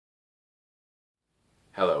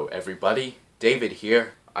Hello everybody, David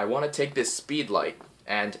here. I want to take this SpeedLite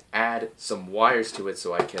and add some wires to it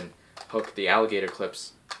so I can hook the alligator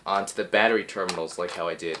clips onto the battery terminals like how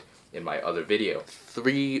I did in my other video.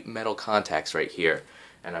 3 metal contacts right here,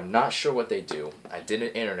 and I'm not sure what they do. I did an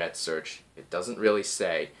internet search, it doesn't really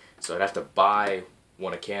say, so I'd have to buy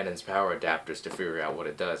one of Canon's power adapters to figure out what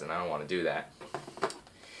it does, and I don't want to do that.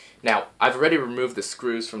 Now, I've already removed the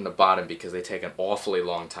screws from the bottom because they take an awfully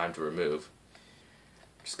long time to remove.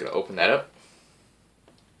 Just gonna open that up.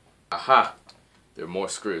 Aha! There are more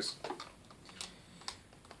screws.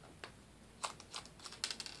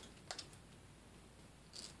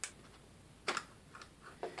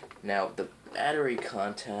 Now the battery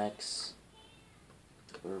contacts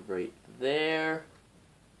are right there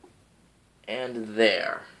and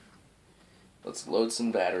there. Let's load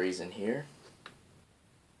some batteries in here.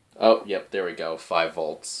 Oh, yep, there we go, 5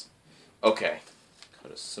 volts. Okay,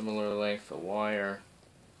 cut a similar length of wire.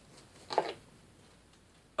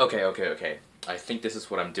 Okay. I think this is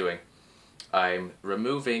what I'm doing. I'm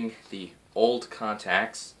removing the old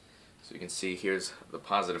contacts. So you can see here's the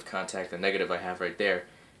positive contact, the negative I have right there.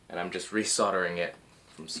 And I'm just resoldering it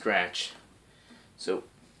from scratch. So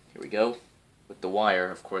here we go. With the wire,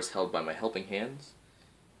 of course, held by my helping hands.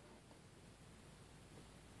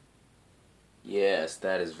 Yes,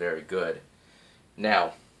 that is very good.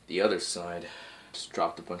 Now, the other side. Just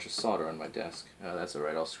dropped a bunch of solder on my desk. Oh, that's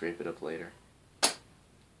alright, I'll scrape it up later.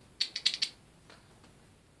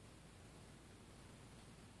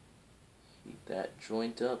 Heat that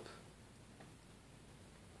joint up.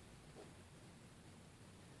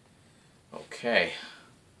 Okay.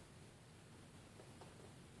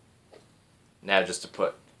 Now just to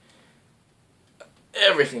put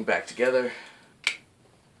everything back together.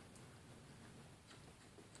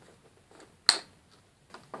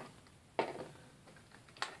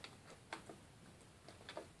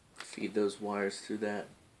 Feed those wires through that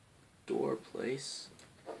door place.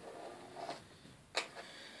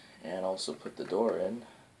 And also put the door in.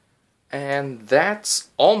 And that's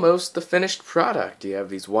almost the finished product. You have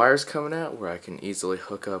these wires coming out where I can easily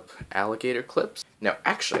hook up alligator clips. Now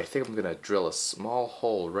actually I think I'm going to drill a small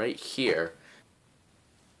hole right here.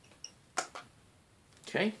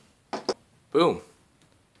 Okay. Boom.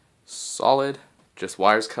 Solid. Just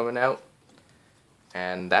wires coming out.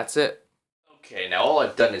 And that's it. Okay, now all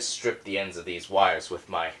I've done is strip the ends of these wires with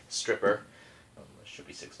my stripper. It should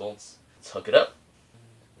be 6 volts. Let's hook it up.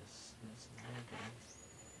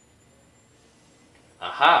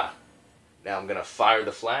 Aha! Now I'm gonna fire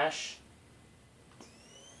the flash.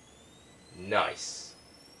 Nice.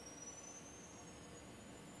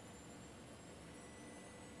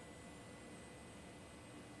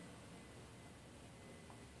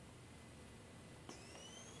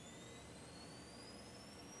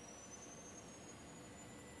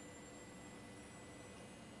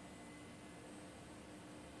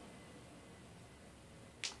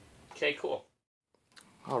 Okay, cool.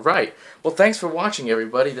 Alright, well thanks for watching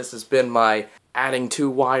everybody. This has been my adding 2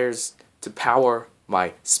 wires to power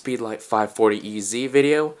my SpeedLite 540EZ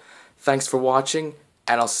video. Thanks for watching,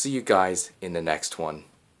 and I'll see you guys in the next one.